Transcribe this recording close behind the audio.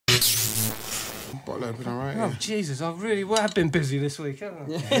Bottle opener, right? Oh, Jesus, I really have been busy this week,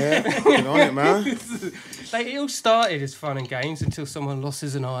 haven't I? Yeah, get on it, man. It all started as fun and games until someone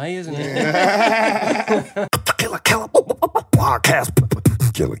loses an eye, isn't it? Killer Podcast.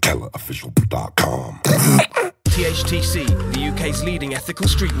 KillerKellerOfficial.com. THTC, the UK's leading ethical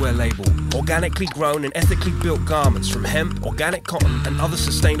streetwear label. Organically grown and ethically built garments from hemp, organic cotton and other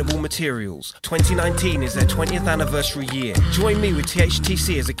sustainable materials. 2019 is their 20th anniversary year. Join me with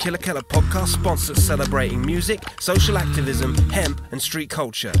THTC as a Killer Keller podcast sponsor celebrating music, social activism, hemp and street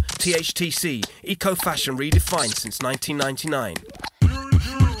culture. THTC, eco-fashion redefined since 1999.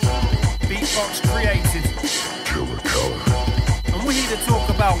 Beatbox created. Killer Keller. And we're here to talk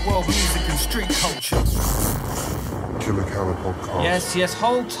about world music and street culture. Killer Keller Podcast. Yes,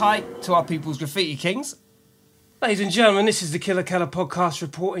 hold tight to our people's graffiti kings. Ladies and gentlemen, this is the Killer Keller podcast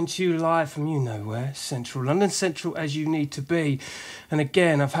reporting to you live from you know where, Central London, central as you need to be. And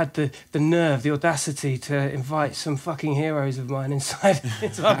again, I've had the nerve, the audacity to invite some fucking heroes of mine inside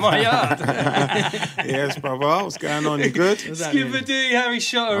my yard. Yes, brother. What's going on? You good? Skipper-Doo, Harry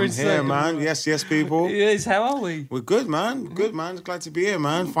Shotter I'm inside. here, man. Yes, people. Yes, how are we? We're good, man. Good, man. Glad to be here,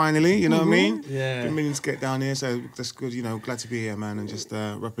 man. Finally, you know what I mean? Yeah. Been meaning to get down here, so that's good. You know, glad to be here, man, and just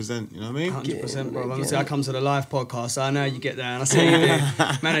represent. You know what I mean? 100%, bro. Honestly, I come to the live podcast, so I know you get there, and I see you there.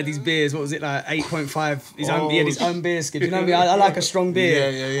 Man had these beers. What was it, like 8.5? He had his own beer skip. You know what I mean? I like a strong beer.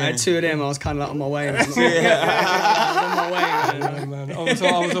 Yeah. I had 2 of them. I was kind of like on my way. I was on my way, man. I was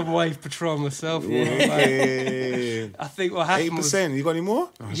on wave patrol myself. Yeah. I think what happened was... 8%. You got any more?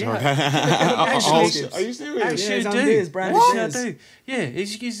 Oh, Yeah. Actually, are you serious? Actually, Yeah, his I own do. beers, branded Actually, beers. I do. Yeah,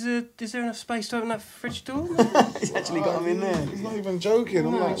 is there enough space to open that fridge door? He's actually got them in there. He's not even joking.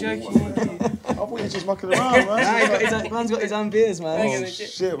 I'm No, like, joking. I thought he was just mucking around, Nah, man. man's got his own beers, man. Oh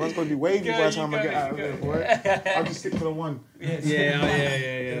shit, man's gonna be wavy by the time I get out of here, boy. I'll just stick to the one.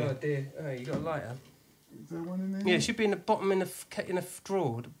 Yeah. Oh dear. Oh, you got a lighter? Is there one in there? Yeah, it should be in the bottom in the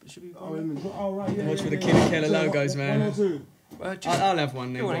drawer. It should be. Oh, right, yeah. Watch for the Killer Keller logos, One or man. two. I'll have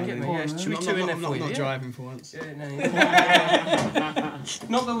one then. Go on, go on get then. me. Yeah, should be two in there for I'm you. not yeah? driving for once. Yeah, no.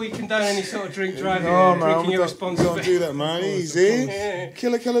 Not that we condone any sort of drink driving. No, man, drinking we don't irresponsibly. do that, man. Easy. Yeah.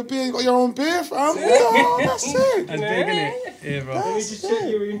 Killer beer. You got your own beer, fam? No, that's it. That's big, isn't it? Yeah, bro. Let me just check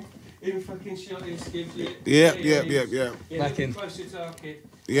you in fucking shot in skips. Yep. Yeah, Back in. closer to our kid.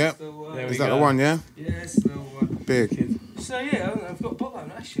 Yep. So, There we Is that go. the one, yeah? yes, so, Big. so yeah, I've got a bottle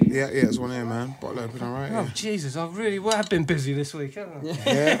opener actually. Yeah, there's one here, man. Bottle opener, right? Oh Jesus, I really have been busy this week, haven't I?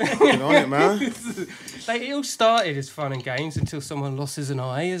 Yeah, get on it, man. It all started as fun and games until someone loses an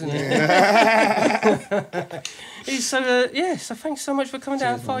eye, isn't it? So thanks so much for coming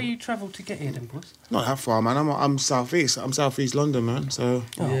down. How far you travelled to get here then, boys? Not that far, man. I'm southeast. I'm southeast London, man. So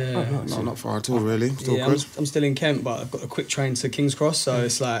not far at all, really. Still Yeah, good. I'm still in Kent, but I've got a quick train to King's Cross, so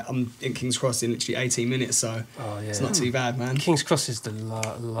it's like I'm in King's Cross in literally 18 minutes, so it's not too bad, man. King's Cross is the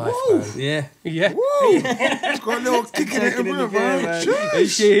life, man. Yeah. Yeah. Woo! It's got a little kick in it, Taking in the bro. gear, man.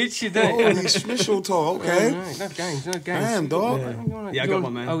 Shit, you don't. Holy special talk, okay? No games. Damn, dog. Yeah, I got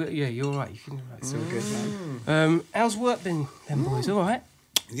one, man. Oh, yeah, you're right. You can do It's all good, man. that. How's work been, then, boys? All right?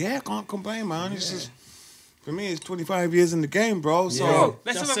 Yeah, can't complain, man. It's just, for me, it's 25 years in the game, bro. So, Oh,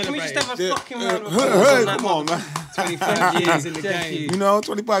 let's Just can we just have a Yeah. fucking round of applause on that come on, man. 25 years in the Thank game. You know,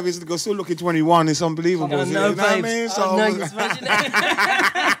 25 years ago, still looking 21. It's unbelievable. I you know, know what I babes. mean? I So, know you're smashing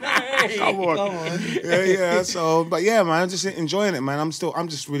it. come on. Yeah. So, but yeah, man, I'm just enjoying it, man. I'm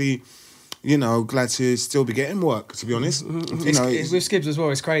just really, glad to still be getting work, to be honest. You know, It's with Skibbs as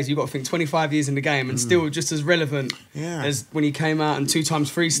well, it's crazy. You've got to think 25 years in the game and still just as relevant Yeah. as when he came out and 2 times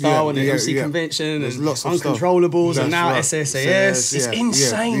freestyle and the MC Convention There's and lots of stuff. Uncontrollables and That's now right. SSAS. It's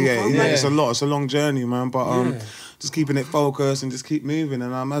insane, Yeah, bro, yeah, man. it's a lot. It's a long journey, man. But just keeping it focused and just keep moving.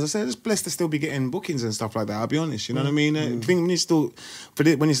 And as I said, just blessed to still be getting bookings and stuff like that. I'll be honest, you know what I mean. I think when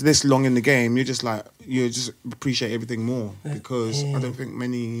it's this long in the game, you just appreciate everything more because I don't think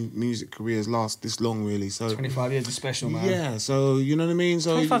many music careers last this long, really. So 25 years is special, man. yeah, so you know what I mean.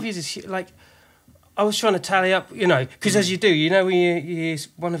 So 25 years is like... I was trying to tally up, because as you do, when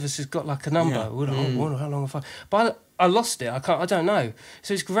one of us has got like a number. Yeah. How long have I... But I lost it. I don't know.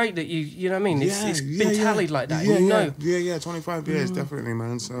 So it's great that you know what I mean? It's been tallied like that. Yeah, 25 years, definitely,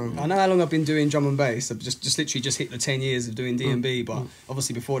 man. So I know how long I've been doing drum and bass. I've just literally hit the 10 years of doing D&B, but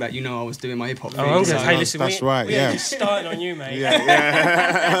obviously before that, I was doing my hip hop thing. I'm so- good. Hey, listen, that's we right, We yeah. ain't just starting on you, mate.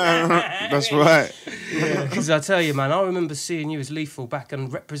 yeah. That's right. Because I tell you, man, I remember seeing you as Lethal back on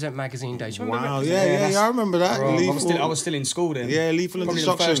Represent magazine days. You remember Wow, Represent? yeah, I remember that. Bro, Lethal. I was still in school then. Yeah, Lethal and Probably the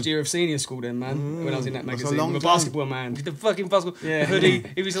Destruction. first year of senior school then, man, when I was in that That's a magazine. long I'm a time. basketball man. The fucking basketball Yeah. hoodie.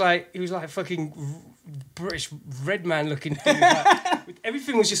 He was like fucking British red man looking. With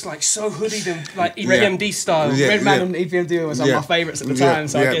everything was just like so hoodied and like EPMD style. Yeah. Redman and EPMD was my favourites at the time.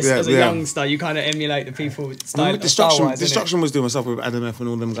 So I guess as a youngster, you kind of emulate the people style. Destruction was doing stuff with Adam F and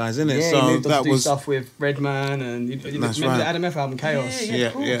all them guys, innit? Yeah, so he moved on that to do was stuff with Redman and remember the Adam F album Chaos.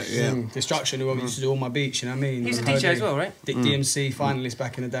 Yeah. Destruction, who used to do all my beats. You know what I mean? He's a DJ as well, right? Dick DMC finalist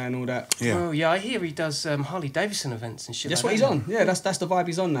back in the day and all that. Yeah. Oh yeah, I hear he does Harley Davidson events and shit. That's like what that. he's on. Yeah, that's the vibe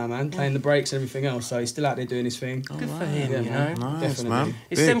he's on now, man. Playing the breaks and everything else. So he's still out there doing his thing. Good for him, you know. Nice, Definitely. man.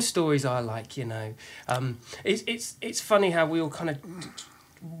 It's them stories I like, you know. It's funny how we all kind of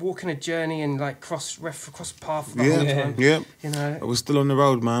walking a journey and like cross paths the whole time. Yeah. You know. We're still on the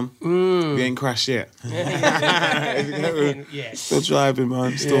road, man. We ain't crashed yet. Yeah. Still driving,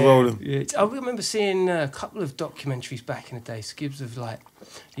 man. Still rolling. Yeah. I remember seeing a couple of documentaries back in the day, skips of like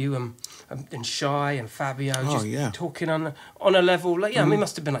you and Shy and Fabio just talking on a level like I mean, it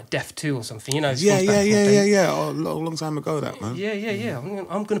must have been like Def 2 or something, you know. Yeah. Oh, a long time ago, that, man. Yeah.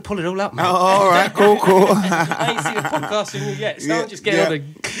 I'm gonna pull it all up, man. Oh, all right, cool. I ain't seen a podcast in you yet, so I'm just getting all the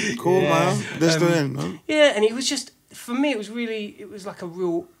cool, man. Let's do it, man. Yeah, and it was just for me. It was like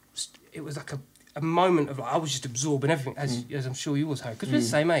a moment of like I was just absorbing everything, as I'm sure you was, Harry, because we're the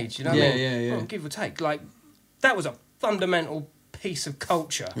same age, you know. What I mean? Yeah. Well, give or take, like that was a fundamental piece of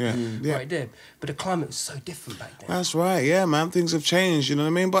culture right there. But the climate was so different back then. That's right, yeah, man. Things have changed, you know what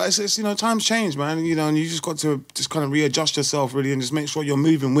I mean? But it's you know, times change, man. You know, and you just got to just kind of readjust yourself, really, and just make sure you're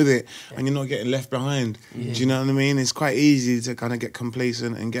moving with it and you're not getting left behind. Do you know what I mean? It's quite easy to kind of get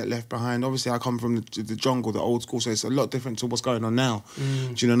complacent and get left behind. Obviously, I come from the jungle, the old school, so it's a lot different to what's going on now.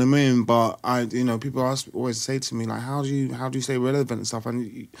 Do you know what I mean? But people always say to me, like, how do you stay relevant and stuff?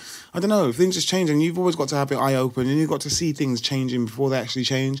 And I don't know, things just change, and you've always got to have your eye open, and you've got to see things changing before they actually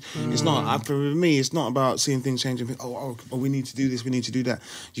change. It's not, for me, it's not about seeing things change and think, oh, we need to do this, we need to do that.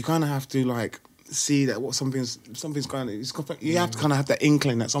 You kind of have to like see that something's going on. You have to kind of have that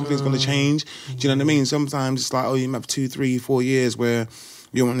inkling that something's going to change. Do you know what I mean? Sometimes it's like, you might have 2, 3, 4 years where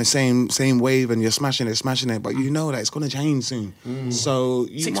you're on the same wave and you're smashing it, but you know that it's going to change soon. So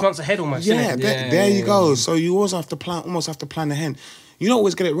 6 months ahead almost. Yeah, there you go. So you always have to plan ahead. You don't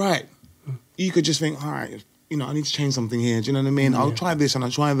always get it right. You could just think, all right, I need to change something here. Do you know what I mean? I'll try this and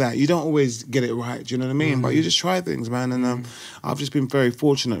I'll try that. You don't always get it right. Do you know what I mean? But you just try things, man. And I've just been very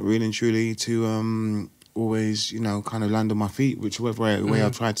fortunate, really and truly, to always, kind of land on my feet, whichever way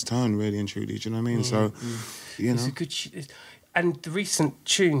I've tried to turn, really and truly. Do you know what I mean? So, It's a good... And the recent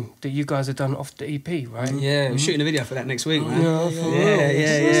tune that you guys have done off the EP, right? Yeah, we're shooting a video for that next week, man. Yes,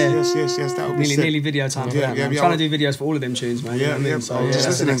 that would be sick. Nearly video time for that, man. I'm trying to do videos for all of them tunes, man. So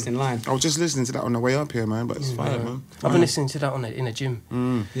that's the next in line. I was just listening to that on the way up here, man, but it's fine, man. I've been listening to that in a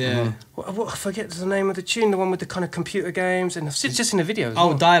gym. Yeah. What I forget the name of the tune, the one with the kind of computer games, and it's just in the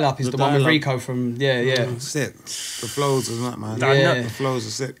videos. Dial Up is the one with Rico from, Sick. The flows is that, man. Yeah. The flows are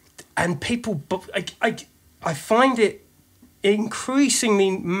sick. And people, I find it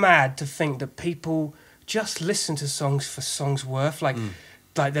increasingly mad to think that people just listen to songs for songs' worth, like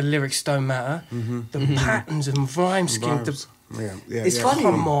the lyrics don't matter, the patterns and rhyme scheme. It's funny.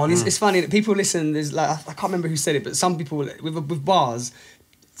 Come on, it's funny that people listen. There's like I can't remember who said it, but some people with bars.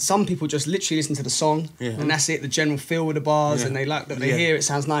 Some people just literally listen to the song and that's it, the general feel of the bars, and they like that they hear it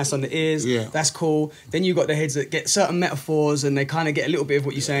sounds nice on the ears. That's cool. Then you got the heads that get certain metaphors and they kind of get a little bit of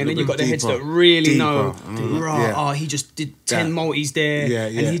what you're saying. Then you got the heads that really know, he just did 10 multis there,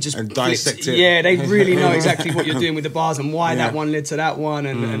 and he just dissect it. Yeah, they really know exactly what you're doing with the bars and why that one led to that one,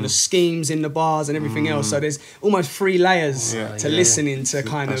 and the schemes in the bars and everything else. So there's almost 3 layers to listening to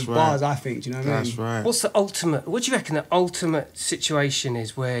kind of bars. I think. Do you know what I mean? That's right. What's the ultimate? What do you reckon the ultimate situation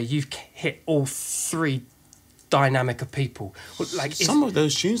is where you've hit all 3 dynamic of people? Like some of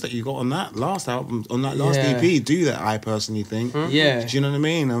those tunes that you got on that last album, on that last EP, do that. I personally think. Yeah. Do you know what I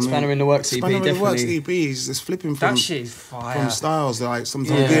mean? Spanner in the Works EP, Spanner in the Works definitely. EP is just flipping from that shit is fire. From styles like some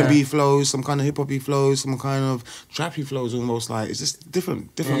D&B flows, some kind of hip hoppy flows, some kind of trappy flows, almost like it's just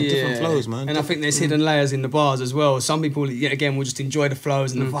different flows, man. And I think there's hidden layers in the bars as well. Some people, again, will just enjoy the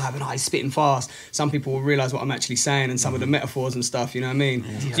flows and the vibe, and he's spitting fast. Some people will realise what I'm actually saying and some of the metaphors and stuff. You know what I mean?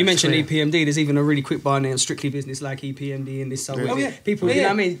 You mentioned EPMD. There's even a really quick bar there on Strictly Business like EPMD in this song. People, you know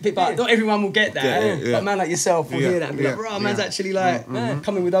what I mean? But not everyone will get that. But a man like yourself will hear that and be like, bro, man's actually like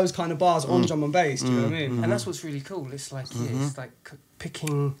coming with those kind of bars on drum and bass. Do you know what I mean? And that's what's really cool. It's like it's like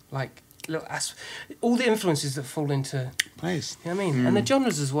picking like little all the influences that fall into place. You know what I mean? And the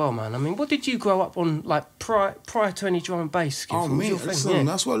genres as well, man. I mean, what did you grow up on, like prior to any drum and bass? Oh, me, listen,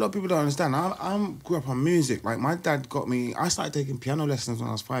 that's what a lot of people don't understand. I grew up on music. Like my dad got me. I started taking piano lessons when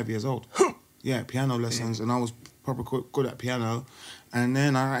I was 5 years old. Piano lessons, and I was proper good at piano. And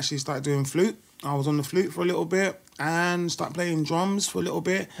then I actually started doing flute. I was on the flute for a little bit, and started playing drums for a little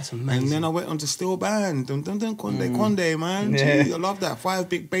bit. That's amazing. And then I went on to steel band. Dun, dun, dun, Conde, man. Yeah. Gee, I love that. 5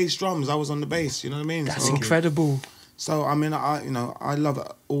 big bass drums. I was on the bass. You know what I mean? That's So- incredible. So I mean, I love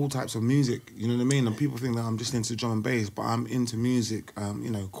all types of music. You know what I mean? And people think that I'm just into drum and bass, but I'm into music.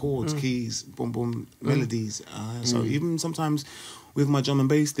 Chords, keys, boom, boom, melodies. So even sometimes with my drum and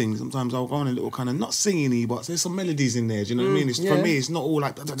bass thing, sometimes I'll go on a little kind of not singing-y, but there's some melodies in there. Do you know what I mean? For me, it's not all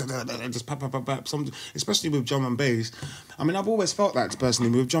like just pap pap pap pap. Especially with drum and bass. I mean, I've always felt that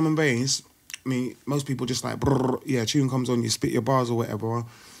personally with drum and bass. I mean, most people just like, tune comes on, you spit your bars or whatever.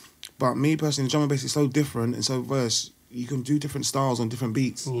 But me personally, drum and bass is so different and so diverse. You can do different styles on different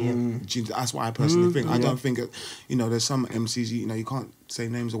beats. Yeah. That's what I personally think. I don't think, there's some MCs, you can't say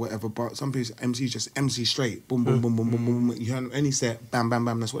names or whatever, but some people, MCs just MC straight. Boom, boom, boom, boom, boom, boom. You hear any set, bam, bam,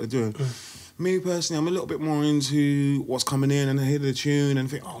 bam, that's what they're doing. Me personally, I'm a little bit more into what's coming in and I hear the tune and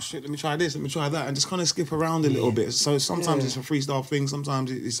think, oh shit, let me try this, let me try that, and just kind of skip around a little bit. So sometimes it's a freestyle thing,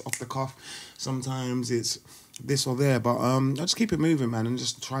 sometimes it's off the cuff, sometimes it's this or there, but I just keep it moving, man, and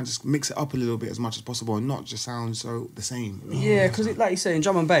just try and just mix it up a little bit as much as possible and not just sound so the same. Yeah, because like you say, in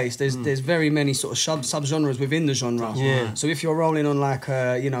drum and bass, there's very many sort of sub-genres within the genre. Yeah. So if you're rolling on like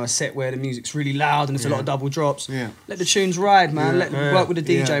a set where the music's really loud and there's a lot of double drops, Yeah. let the tunes ride, man. Let work with the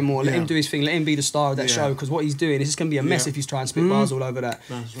DJ Yeah. more. Let Yeah. him do his thing. Let him be the star of that Yeah. show. Because what he's doing is just going to be a mess Yeah. if he's trying to spit bars all over that.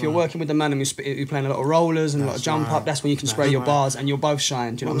 That's if you're right. working with the man and you're playing a lot of rollers and a lot of That's jump right. up, that's when you can spray That's your right. bars and you'll both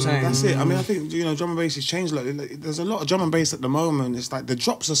shine. Do you know what I'm saying? That's it. I mean, I think drum and bass has changed. Like, there's a lot of drum and bass at the moment. It's like the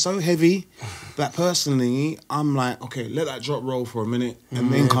drops are so heavy that personally, I'm like, okay, let that drop roll for a minute and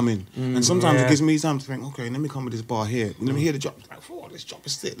then come in. And sometimes it gives me time to think, okay, let me come with this bar here. Let me hear the drop. Like, oh, this drop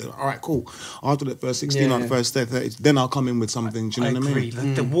is sick. All right, cool. After the first 16 or the first 30, then I'll come in with something. Do you know what I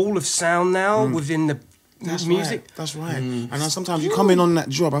mean? The wall of sound now within the That's music. Right. That's right. And then sometimes you come in on that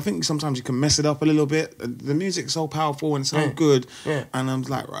drop. I think sometimes you can mess it up a little bit. The music's so powerful and so good. Yeah. And I'm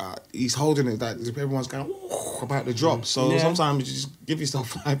like, right, he's holding it. That everyone's going about the drop. So sometimes you just give yourself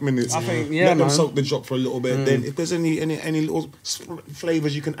 5 minutes. I think, let them man. soak the drop for a little bit. Then if there's any little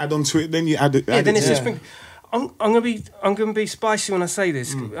flavors you can add onto it, then you add it. Yeah, then it's just just. I'm gonna be spicy when I say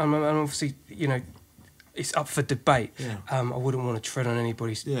this. And obviously, it's up for debate. Yeah. I wouldn't want to tread on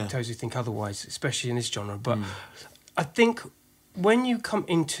anybody's toes who think otherwise, especially in this genre. But I think when you come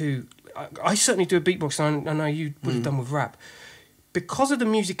into, I certainly do a beatbox, and I know you would have done with rap, because of the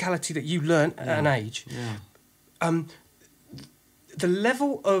musicality that you learn at an age. Yeah. The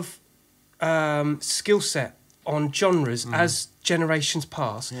level of skill set on genres as generations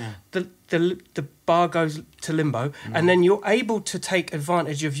pass, the bar goes to limbo, and then you're able to take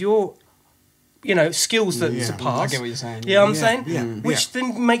advantage of your skills that surpass. I get what you're saying. You know what I'm saying? Yeah. Which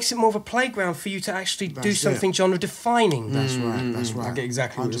then makes it more of a playground for you to actually do That's something genre defining. That's right. That's right. I get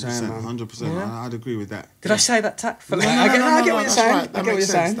exactly what you're saying, man. 100%. I'd agree with that. Did I say that tactfully? I get what you're that's saying. right. I get what you're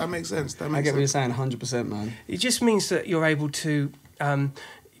saying. That makes sense. I get what you're saying, 100%, man. It just means that you're able to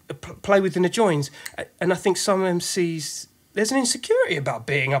play within the joins. And I think some MCs, there's an insecurity about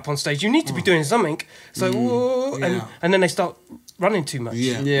being up on stage. You need to be doing something. So, whoa, and then they start running too much.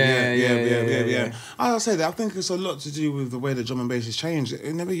 Yeah. I'll say that. I think it's a lot to do with the way the drum and bass has changed.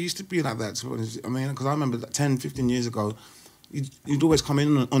 It never used to be like that, to be honest. I mean, because I remember that 10, 15 years ago, you'd always come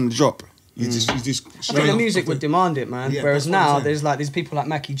in on the drop. You just I think the music would demand it, man. Yeah, Whereas that's what I'm now, saying. there's people like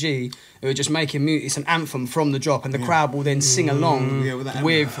Mackie G who are just making music. It's an anthem from the drop, and the crowd will then sing along with that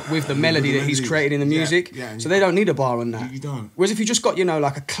with the melody that he's created in the music. So they don't need a bar on that. You don't. Whereas if you just got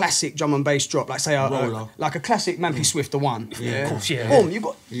like a classic drum and bass drop, like say Roller. like a classic Mampy Swift, the one. Of course, yeah. Boom, you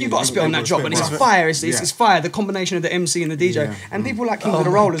got to spit on that drop, and it's fire. It's fire. The combination of the MC and the DJ, and people like Kings of the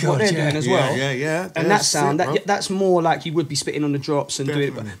Rollers, what they're doing as well. Yeah. And that sound, that's more like you would be spitting on the drops and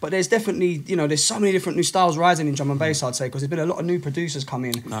doing it. But there's definitely, there's so many different new styles rising in drum and bass, I'd say, because there's been a lot of new producers come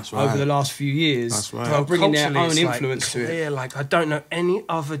in over the last few years. That's right. Bringing their Culturally, own it's influence to it. Yeah, like I don't know any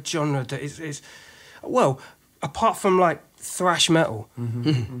other genre that is well, apart from like thrash metal,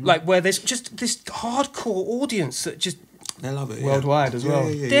 like where there's just this hardcore audience that just They love it. Worldwide as well.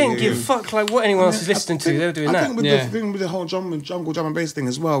 they don't give a fuck like what anyone else is listening to. They're doing I that. think with the thing with the whole jungle drum and bass thing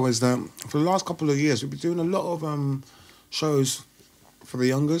as well is that for the last couple of years we've been doing a lot of shows for the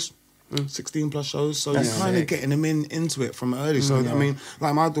youngers. 16 plus shows, so you're kind of getting them into it from early. So I mean,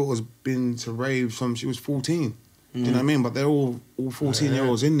 like my daughter's been to raves from she was 14. Do you know what I mean? But they're all all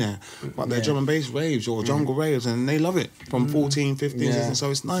 14-year-olds in there, but they're drum and bass raves or jungle raves, and they love it from 14, 15, 16.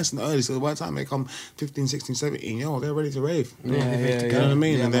 So it's nice and early. So by the time they come 15, 16, 17, they're ready to rave. You know what I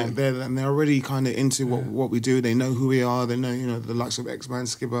mean? Yeah, and they're already kind of into what we do. They know who we are. They know, the likes of X-Man,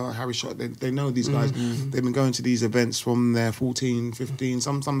 Skibber, Harry Shot. They know these guys. They've been going to these events from their 14, 15.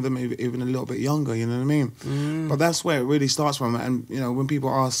 Some of them even a little bit younger. You know what I mean? But that's where it really starts from. And when people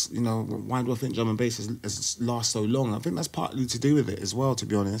ask, why do I think drum and bass has last so long? I think that's partly to do with it as well. To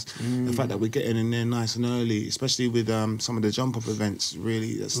be honest, the fact that we're getting in there nice and early, especially with some of the jump up events.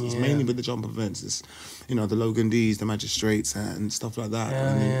 Really, it's mainly with the jump up events. It's the Logan D's, the Magistrates, and stuff like that.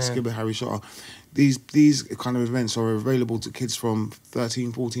 And Skibber, Harry Shot. These kind of events are available to kids from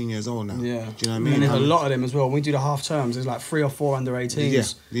 13, 14 years old now. Yeah. Do you know what I mean? And there's a lot of them as well. When we do the half terms, there's like 3 or 4 under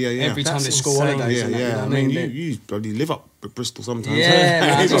 18s. Yeah. Every time there's school holidays. I mean, you bloody live up at Bristol sometimes. Yeah,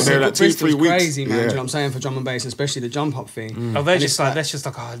 man. It's there like 2-3 weeks. Crazy, man. Do you know what I'm saying, for drum and bass, especially the jump up thing. Oh, that's just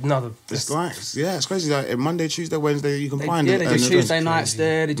like another. It's like, it's crazy. Like Monday, Tuesday, Wednesday, you can find it. Yeah, they do Tuesday nights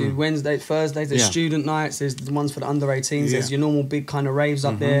there. They do Wednesday, Thursdays. There's student nights. There's the ones for the under 18s. There's your normal big kind of raves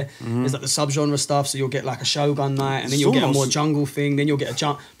up there. There's like the subgenre stuff. So you'll get like a Shogun night, and then you'll get a more jungle thing. Then you'll get a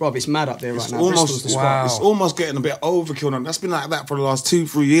jump. Bro, it's mad up there right now. Bristol's the spot. It's almost getting a bit overkill now. That's been like that for the last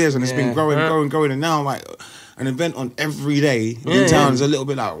 2-3 years, and it's been growing, and now like an event on every day in town is a little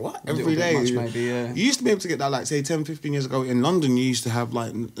bit like, what? Every day? Much, maybe, You used to be able to get that, like, say, 10, 15 years ago in London, you used to have,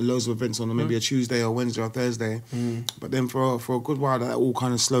 like, loads of events on maybe a Tuesday or Wednesday or Thursday. But then for a good while, that all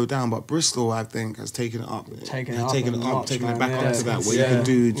kind of slowed down. But Bristol, I think, has taken it up. Taking it back up to that, where you can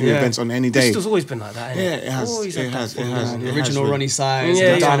do events on any day. Bristol's always been like that, it has. The original Ronnie Size,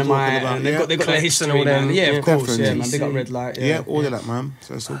 Dynamite, and they've got their history and all them. Yeah, of course, man. They got Red Light. Yeah, all of that, man.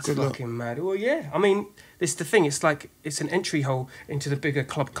 So it's all good. That's fucking mad. Well, yeah, I mean, it's the thing. It's like it's an entry hole into the bigger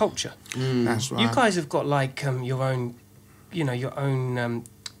club culture. That's right. You guys have got like your own,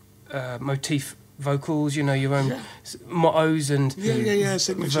 motif vocals. Your own mottos and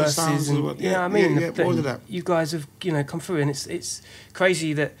signature verses sounds. And, I mean, all of that. You guys have come through, and it's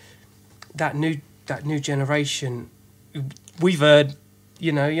crazy that new generation. We've heard.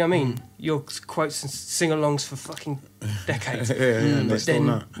 You know what I mean? Your quotes and sing-alongs for fucking decades. But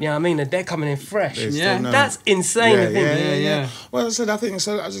then, I mean? And they're coming in fresh. That's insane. Yeah. Well, I think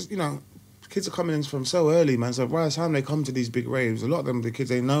so. I just, kids are coming in from so early, man. So by the time they come to these big raves, a lot of them, the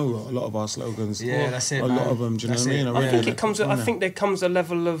kids, they know a lot of our slogans. Yeah, that's it. A lot of them, do you know what I mean? I think it comes. I think there comes a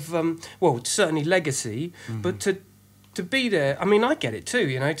level of, certainly legacy, but to be there, I mean, I get it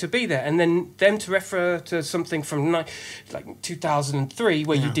too, to be there, and then them to refer to something from like 2003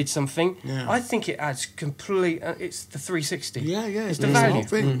 where you did something. I think it adds complete. It's the 360. It's the value.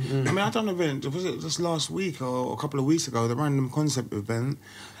 Thing. I mean, I done an event. Was it just last week or a couple of weeks ago? The Random Concept event,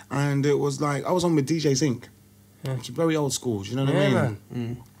 and it was like I was on with DJ Zinc. It's very old school. Do you know what I mean?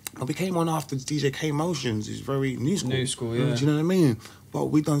 Man. But we came on after DJ K Motions. It's very new school. New school, yeah. Do you know what I mean? But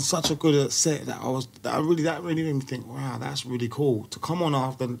we done such a good set that really made me think, wow, that's really cool. To come on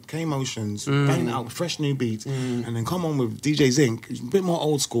after K Motions, bang out with fresh new beats, and then come on with DJ Zinc, it's a bit more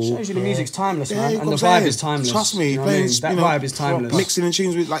old school. Shows you the music's timeless, man, and the vibe is timeless. Trust me, that vibe is timeless. Mixing in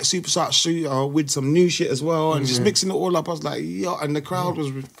tunes with like Super Shark Shooter with some new shit as well, and just mixing it all up. I was like, and the crowd was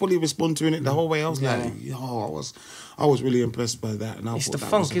fully responding to it the whole way. I was like, I was really impressed by that, and I it's thought the that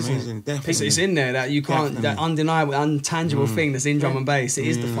funk, was amazing. isn't it? Definitely. It's in there that you can't, that undeniable, untangible thing that's in drum and bass. It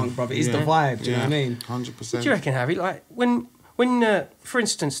is the funk, brother. It is the vibe. Do you know what I mean? 100%. What do you reckon, Harry? Like when for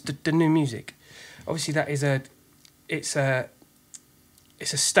instance, the new music, obviously that is it's a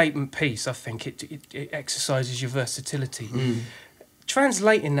statement piece. I think it exercises your versatility.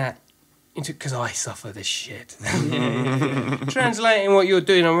 Translating that into, because I suffer this shit. Translating what you're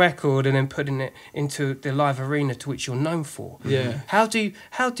doing on record and then putting it into the live arena to which you're known for. Yeah. How do you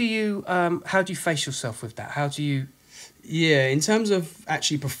face yourself with that? How do you? Yeah, in terms of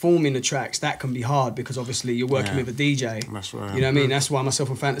actually performing the tracks, that can be hard because obviously you're working with a DJ. That's right. You know what I mean? That's why myself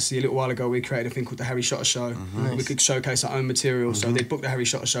and Fantasy a little while ago we created a thing called the Harry Shotter Show. We could showcase our own material. So they'd book the Harry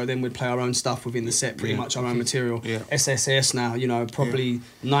Shotter Show, then we'd play our own stuff within the set, pretty much our own material. SSS now, probably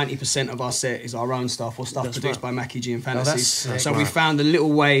 90% of our set is our own stuff or stuff produced by Mackie G and Fantasy. So we found a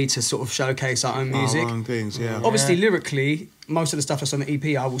little way to sort of showcase our own music. Our own things, Obviously, lyrically, most of the stuff that's on the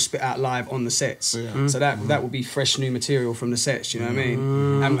EP I will spit out live on the sets. So that will be fresh new material from the sets, you know what I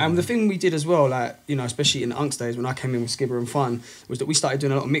mean? And the thing we did as well, like, especially in the Unks days when I came in with Skibber and Fun, was that we started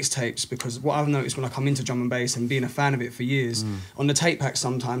doing a lot of mixtapes, because what I've noticed when I come into drum and bass and being a fan of it for years, on the tape packs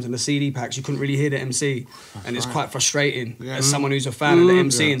sometimes and the CD packs, you couldn't really hear the MC. And it's quite frustrating as someone who's a fan of the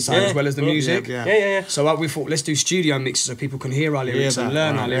MC inside as well as the music. Yeah. So we thought, let's do studio mixes so people can hear our lyrics and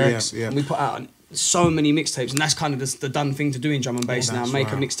learn our lyrics. And we put out so many mixtapes, and that's kind of the done thing to do in drum and bass now. That's Make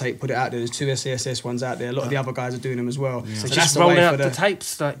a right. mixtape, put it out there. There's 2 SASS ones out there. A lot of the other guys are doing them as well. So So just the rolling way up for the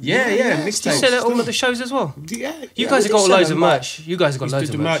tapes. Like, Yeah, Do you mixtapes. sell it all at the shows as well? Yeah, You yeah, guys have we got sell loads of them, but merch. You guys have got loads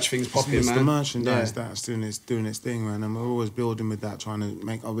the of merch thing's popping, it's man. the merchandise Yeah. that's doing its thing, man. And we're always building with that, trying to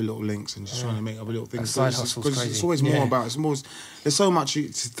make other little links and just trying to make other little things. That side Because hustle's it's crazy. always more Yeah. about. It's more. There's so much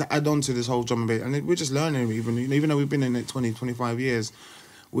to add on to this whole drum and bass, and we're just learning. Even though we've been in it 20, 25 years,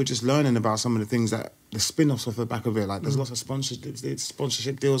 we're just learning about some of the things that the spin-offs off the back of it. Like there's lots of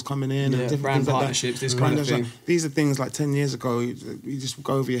sponsorship deals coming in, and different brand things like that. partnerships, this kind of thing. These are things like 10 years ago, you just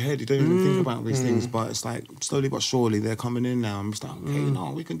go over your head. You don't even think about these things, but it's like slowly but surely they're coming in now. And it's like,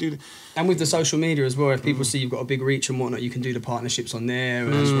 okay, we can do. And with the social media as well, if people see you've got a big reach and whatnot, you can do the partnerships on there.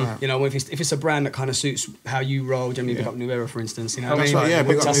 And, right. you know, if it's a brand that kind of suits how you roll, generally pick up New Era, for instance. You know what I That's mean? right, yeah, Hooked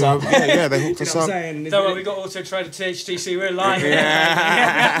big up us New up. Era. Yeah, they hooked You us know what I'm up. saying? Don't worry, we got Auto Trader THTC. We're live.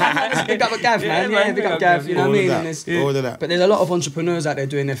 Big up Gav, man. Yeah, big up Gav. You know what I mean? And there's- All of that. But there's a lot of entrepreneurs out there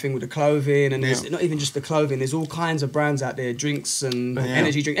doing their thing with the clothing, and there's not even just the clothing. There's all kinds of brands out there, drinks and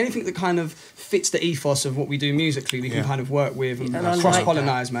energy drink, anything that kind of fits the ethos of what we do musically. We can kind of work with and And I like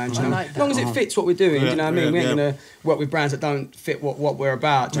cross-pollinise, man. do you I know? like As long as it fits what we're doing, do you know what I mean? We ain't gonna work with brands that don't fit what we're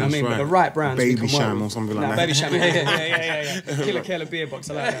about. Do you know what I mean? That's But the right. right brands, we Baby can work Sham with. or something like Nah, that. Baby Sham, yeah. Killer Keller beer box,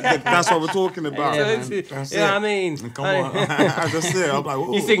 I like that. That's what we're talking about. Yeah, That's man. it. You know what I mean? Come on. That's it. I'm like,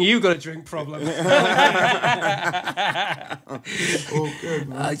 ooh. You think you got a drink problem? Oh, good,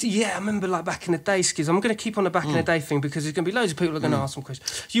 man. Yeah, I remember like back in the day, Skiz. I'm going to keep on the back in the day thing because there's going to be loads of people that are going to ask some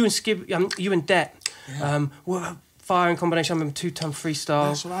questions. You and Skib, you and Det, were fire in combination. I remember 2-Tone Freestyle.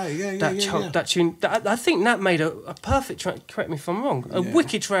 That's right. Yeah, That tune. I think that made a perfect. Correct me if I'm wrong. A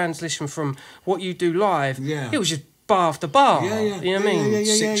wicked transition from what you do live. Yeah. It was just bar after bar. Yeah. You know what I mean?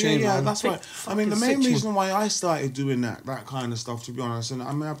 Sick tune, man. That's right. I mean, the Fucking main sick reason why I started doing that kind of stuff, to be honest, and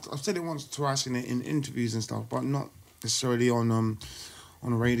I mean, I've said it once or twice in interviews and stuff, but not necessarily on a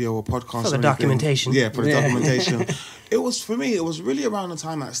radio or podcast. For the or anything. documentation. Yeah, for the documentation. It was, for me, it was really around the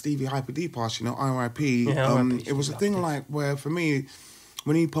time that Stevie Hyper D passed, you know, R.I.P. Yeah, R.I.P. It was a thing like where, for me,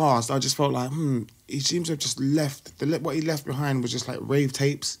 when he passed, I just felt like, he seems to have just left, what he left behind was just like rave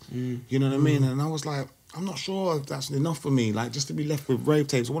tapes, you know what I mean? And I was like, I'm not sure if that's enough for me, like just to be left with rave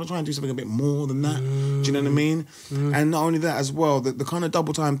tapes. I want to try and do something a bit more than that. Do you know what I mean? And not only that as well, the kind of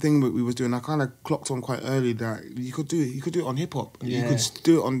double time thing that we was doing, I kind of clocked on quite early that you could do it on hip hop. You could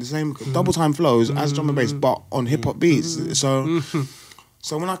do it on the same double time flows as drum and bass, but on hip hop beats.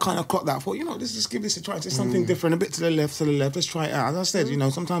 So when I kind of clocked that, I thought, let's just give this a try. It's something different, a bit to the left. Let's try it out. As I said,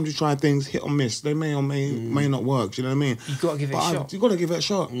 sometimes you try things, hit or miss. They may or may not work. Do you know what I mean? You got to give it a shot. You got to give it a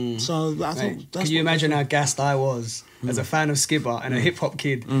shot. So I thought, Mate, can you imagine how gassed I was as a fan of Skibber and a hip hop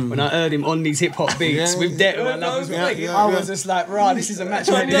kid when I heard him on these hip hop beats with Det, who I love as well? I was just like, rah, this is a match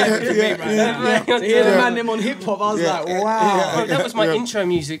made in heaven for me, man. To hear the man them on hip hop, I was like, wow. Bro, that was my intro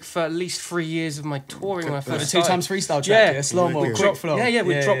music for at least 3 years of my touring when I The first 2 started. times freestyle track, yeah, slow mo, quick flow. Yeah,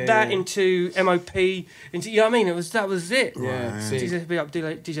 we dropped that into MOP, into you know what I mean. That was it. Yeah, sick. DJ, big up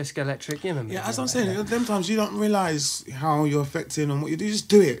DJ Sk Electric. You remember? Yeah, as I'm saying, them times you don't realise how you're affecting and what you do. You just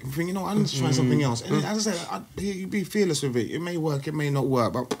do it. You think, I need to try something else. And as I said, you be fearless with it. It may work, it may not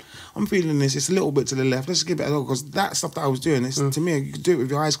work, but I'm feeling this. It's a little bit to the left. Let's give it a go, because that stuff that I was doing, to me, you could do it with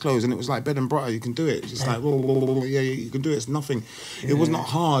your eyes closed, and it was like bread and butter. You can do it. It's just like, yeah, you can do it. It's nothing. It was not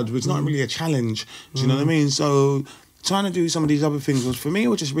hard. It's not really a challenge. Do you know what I mean? So trying to do some of these other things was, for me, it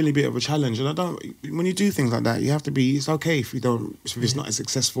was just really a bit of a challenge. And when you do things like that, you have to be, it's okay if it's not as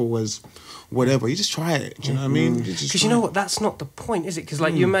successful as whatever. You just try it. Do you know what I mean? Because you know what? That's not the point, is it? Because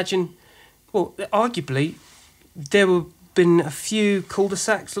like you imagine, well, arguably, there were been a few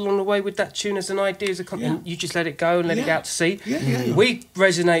cul-de-sacs along the way with that tune as an idea, as a and you just let it go and let it get out to sea. We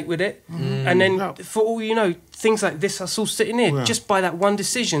resonate with it, and then for all you know, things like this are still sitting here just by that one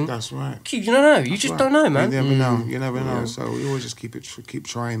decision. That's right. You don't know. You just don't know, man. You never know. You never know. So we always just keep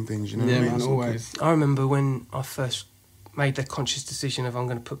trying things. You know what I mean? Man, always. I remember when I first made the conscious decision of I'm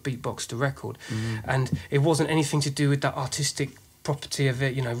going to put beatbox to record, and it wasn't anything to do with that artistic property of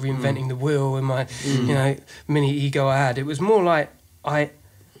it, reinventing the wheel and my, mini ego I had. It was more like I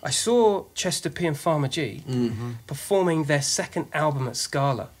saw Chester P and Farmer G performing their second album at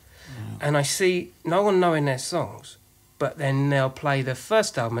Scala, and I see no one knowing their songs, but then they'll play their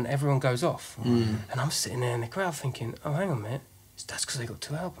first album and everyone goes off, and I'm sitting there in the crowd thinking, oh, hang on a minute. That's because they got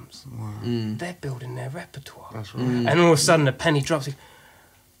 2 albums. They're building their repertoire. That's right. And all of a sudden the penny drops.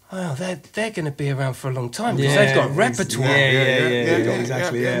 Oh, they're going to be around for a long time because they've got repertoire.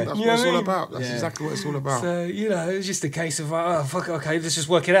 Exactly. That's what it's all about. That's exactly what it's all about. So, it's just a case of, oh, fuck, okay, let's just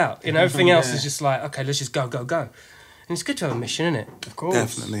work it out. Everything else is just like, okay, let's just go. And And it's good to have a mission, isn't it? Of course.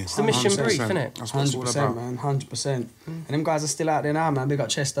 Definitely. It's the mission 100%. brief, isn't it? That's what it's all 100%, about. man, 100%. And them guys are still out there now, man. Big up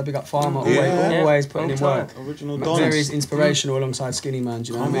Chester, big up Farmer, Yeah. always putting Long in time. work. Original Very Dons. inspirational alongside Skinny Man,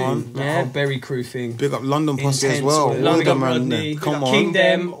 do you know what I Come mean? on. That Yeah. whole Berry Crew thing. Big up London Posse as Intense, well. all of them. All Big them up man Rodney, there. big Come up on. King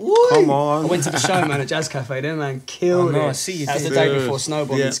Dem. Come on. I went to the show, man, at Jazz Cafe. Them man killed Oh, no, it. I see you That was the did. day before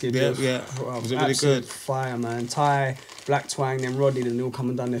Snowball Yeah, and Skid. yeah. Was it really Absolute good? Fire, man. Ty, Black Twang, then Rodney, then they all come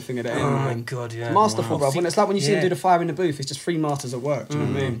and done their thing at the end. Oh, my man. God, yeah. Masterful, bro. When it's like when you see them Yeah. do the fire in the booth, it's just three masters at work. Do you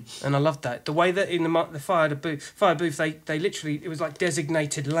know what I mean? And I love that. The way that in the fire booth, they literally, it was like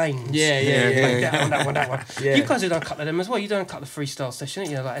designated lanes. Yeah. That one. Yeah. You guys have done a couple of them as well. You've done a couple of freestyle sessions,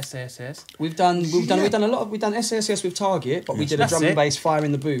 you know, like SASS. We've done a lot of we've done SASS with Target, but we did a That's drum and it. bass fire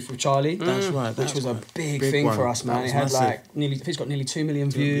in the booth with Charlie. That's right. Which that's was a right. big Big thing one. for us, man. That It was had massive. like nearly, I think it's got nearly 2 million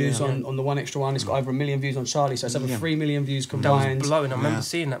views on the one extra one. It's got over 1 million views on Charlie, so it's over 3 million views That was combined. blowing. I remember Yeah.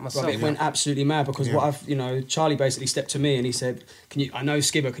 seeing that myself. But it went absolutely mad because Charlie basically stepped to me and he said, I know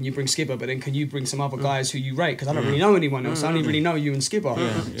Skibber, can you bring Skibber, but then can you bring some other guys who you rate? Because I don't really know anyone else. I only really know you and Skibber.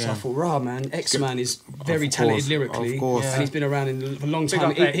 So I thought, rah, man, X-Man is very talented lyrically. of course. And he's been around for a long Big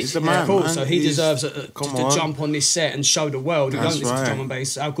time. up X. He's the man, Of course, man. so he He's- deserves come just to on. jump on this set and show the world who That's don't listen to right. drum and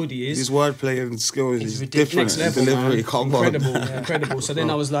bass how good he is. His wordplay and skills is ridiculous. different. Next level, Delivery, man. come on. Incredible. So then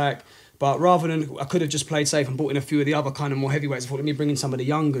I was like, but rather than, I could have just played safe and brought in a few of the other kind of more heavyweights. I thought, let me bring in some of the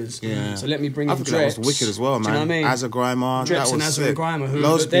youngers. Yeah. So let me bring I in think that was Dreps. wicked as well, man. Do you know what I mean? As a Grimer, that Dreps and was Azza and sick. Grimer, who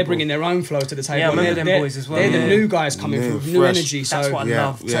Loads of they're people. bringing their own flow to the table. Yeah, I remember They're- them boys as well, They're yeah. the new guys coming Yeah, through with new fresh. energy. So That's what I Yeah,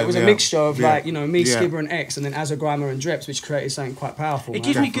 love. So it was a yeah, mixture of yeah. like, me, Yeah. Skibber and X, and then Azza, Grimer and Dreps, which created something quite powerful. It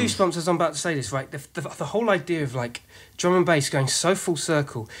man. gives me goosebumps as I'm about to say this, right? The whole idea of like drum and bass going so full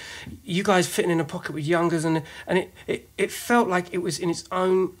circle, you guys fitting in a pocket with youngers, and it felt like it was in its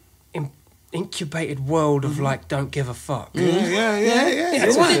own incubated world of like don't give a fuck. Yeah.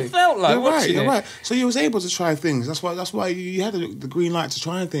 That's what it felt like. You're right. watching You're it. right. So you was able to try things. That's why you had the green light to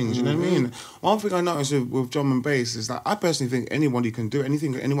try things. You know what I mean? One thing I noticed with drum and bass is that I personally think anybody can do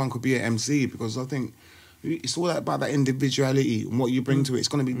anything. Anyone could be an MC because I think it's all about that individuality and what you bring to it. It's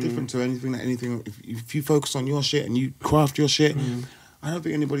going to be different to anything. If you focus on your shit and you craft your shit. I don't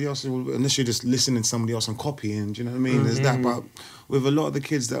think anybody else will, unless you're just listening to somebody else and copying. Do you know what I mean? There's that, but with a lot of the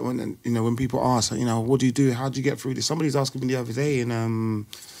kids that when people ask, what do you do? How do you get through this? Somebody's asking me the other day in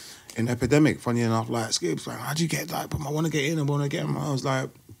Epidemic, funny enough, like Skips, like, how do you get that? I want to get in, I want to get in. I was like,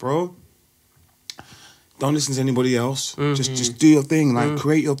 bro, don't listen to anybody else. Just do your thing, like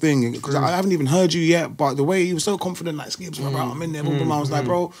create your thing. Because I haven't even heard you yet, but the way he was so confident, like Skips, I'm in there. I was like,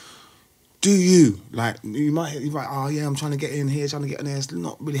 bro. Do you like you're like, oh yeah, I'm trying to get in here, trying to get in there. It's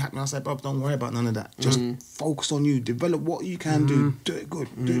not really happening. I said, bro, don't worry about none of that. Just focus on you. Develop what you can do. Do it good.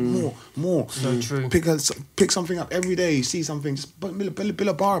 Do it more. So true. Pick something up every day. You see something, just build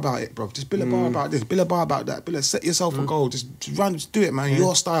a bar about it, bro. Just build a bar about this. Build a bar about that. Set yourself a goal. Just run. Just do it, man.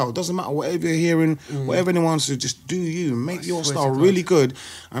 Your style. It doesn't matter whatever you're hearing, whatever anyone wants to. Just do you. Make your style really good.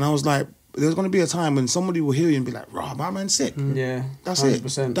 And I was like, there's going to be a time when somebody will hear you and be like, "Rah, my man's sick." Yeah, That's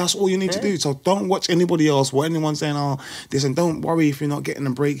 100%. it. That's all you need to do. So don't watch anybody else, what anyone's saying, this, and don't worry if you're not getting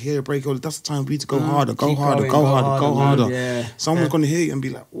a break here, a break over. That's the time for you to go harder, go Keep harder, going, go go harder, go harder, harder. man. Yeah. Someone's going to hear you and be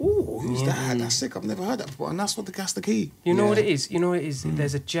like, "Ooh, who's that? That's sick. I've never heard that before." And that's the key. You know what it is?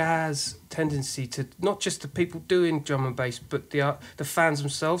 There's a jazz tendency to not just the people doing drum and bass, but the fans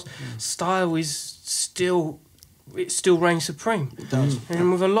themselves. Style is still reigns supreme. It does.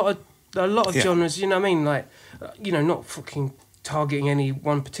 And with a lot of genres, you know what I mean? Like, not fucking targeting any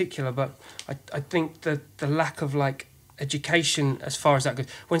one particular, but I think that the lack of like education as far as that goes.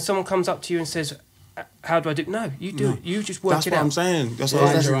 When someone comes up to you and says, "How do I do?" No, you do it. You just work That's it what out. I'm saying. That's your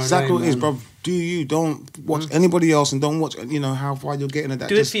own exactly what it is, lane, bro. Do you. Don't watch anybody else and don't watch, how far you're getting at that.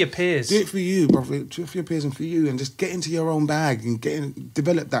 Do it for your peers. Do it for you, bro. Do it for your peers and for you, and just get into your own bag and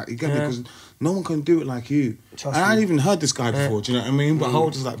develop that. You get me? Because no one can do it like you. And I hadn't even heard this guy before. Do you know what I mean? But I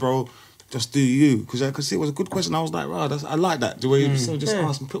was just like, bro, just do you. Because I could see it was a good question. I was like, wow, I like that. The way you just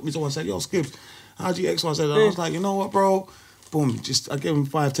asked and put me on and said, "Yo, Skips, how do you X, Y, Z?" And I was like, you know what, bro? Boom. I gave him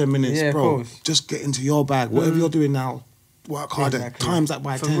 5-10 minutes, Yeah, of bro. course. Just get into your bag. Whatever you're doing now, work harder. Exactly. Times that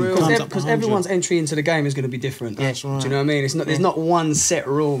by 10. real. Times that by Because 100. everyone's entry into the game is going to be different. That's right. Do you know what I mean? It's not. There's not one set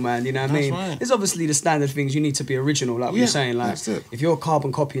rule, man. You know what I That's mean? right. There's obviously the standard things. You need to be original, like Yeah, you're saying. Like that's it. if you're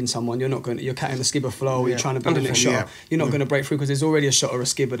carbon copying someone, you're catting the Skibber flow. Or you're trying to build the next 100%, shot. yeah. You're not going to break through because there's already a shot or a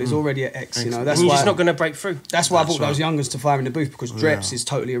Skibber. There's already an X. You know. That's and you're why. just not going to break through. That's why I brought That's those youngers to Fire in the Booth because Dreps is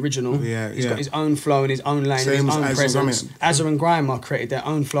totally original. Yeah, He's yeah. got his own flow and his own lane Same and his as own Azza presence. Grimer. Azza and Grimer created their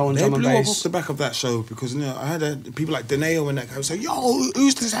own flow on They drum and blew up off bass. the back of that show because I had people like Deneo and that guy say, "Yo,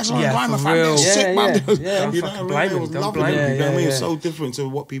 who's this Azza Yeah, Grimer for fam? They're real. sick, man." Yeah. You know Don't what I mean? blame They him, was don't loving blame it. him. You know what I mean? Yeah, It's so different to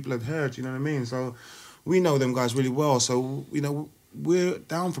what people had heard. You know what I mean? So we know them guys really well, so you know. We're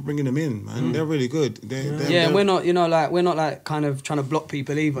down for bringing them in, man. They're really good. And we're not, we're not like kind of trying to block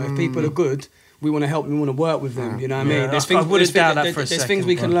people either. If people are good, we want to help them, we want to work with them, you know what I mean? There's things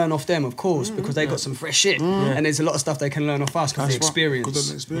we can learn off them, of course, because they got some fresh shit, and there's a lot of stuff they can learn off us because of the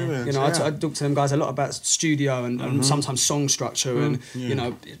experience. You know, I talk to them guys a lot about studio and sometimes song structure, and you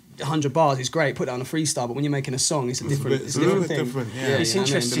know, 100 bars is great, put that on a freestyle, but when you're making a song, it's a different thing. It's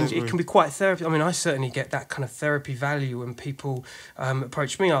interesting. It can be quite therapy. I mean, I certainly get that kind of therapy value when people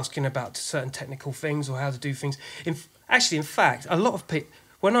approach me asking about certain technical things or how to do things. In fact, a lot of people,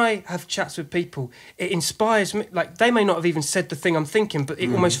 when I have chats with people, it inspires me. Like, they may not have even said the thing I'm thinking, but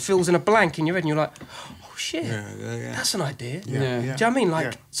it almost fills in a blank in your head, and you're like, oh shit, that's an idea. Do you know what I mean?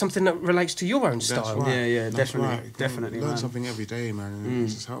 Like something that relates to your own style. Right. Definitely. You learn something every day, man, and it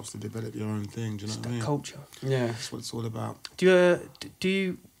just helps to develop your own thing. Do you know what I mean? Culture. Yeah, that's what it's all about. Do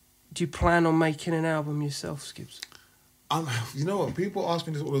you plan on making an album yourself, Skibbs? You know what? People ask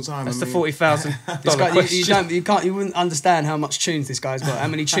me this all the time. That's the $40,000 question. You wouldn't understand how much tunes this guy's got. How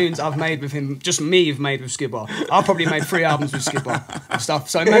many tunes I've made with him? Just me have made with Skibber. I've probably made 3 albums with Skibber and stuff.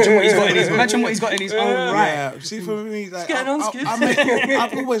 So imagine what he's got in his own right. Yeah. See, for me, like,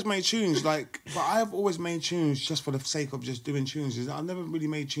 I've always made tunes, like, but I've always made tunes just for the sake of just doing tunes. I've never really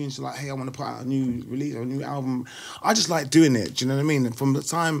made tunes to like, hey, I want to put out a new release or a new album. I just like doing it. Do you know what I mean? From the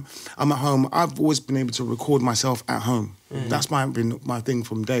time I'm at home, I've always been able to record myself at home. That's been my thing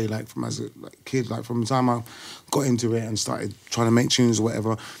from day, like from as a kid, like from the time I got into it and started trying to make tunes or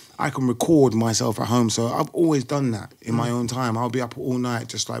whatever, I can record myself at home. So I've always done that in my own time. I'll be up all night,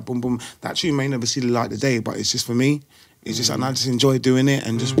 just like boom, boom. That tune may never see the light of day, but it's just for me. It's just, and I just enjoy doing it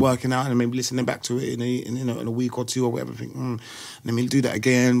and just working out and maybe listening back to it in a week or two or whatever. Think, let me do that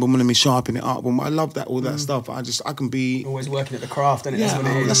again. Boom, let me sharpen it up. Boom, I love that, all that stuff. I can be always working at the craft, and that's what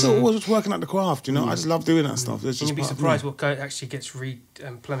it is. That's always working at the craft. You know, I just love doing that stuff. You'll be surprised what actually gets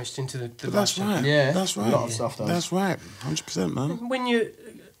replenished into the. But that's right. Yeah, that's right. A lot of stuff does. That's right. 100%, man. When you,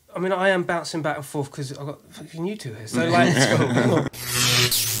 I mean, I am bouncing back and forth because I've got fucking you two here. So like, let's go. Come on.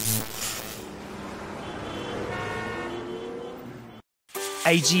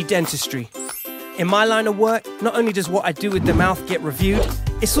 AG Dentistry. In my line of work, not only does what I do with the mouth get reviewed,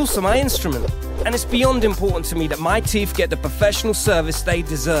 it's also my instrument. And it's beyond important to me that my teeth get the professional service they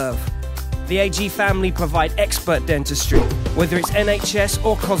deserve. The AG family provide expert dentistry, whether it's NHS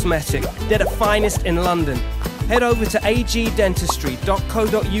or cosmetic. They're the finest in London. Head over to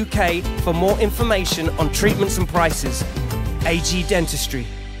agdentistry.co.uk for more information on treatments and prices. AG Dentistry.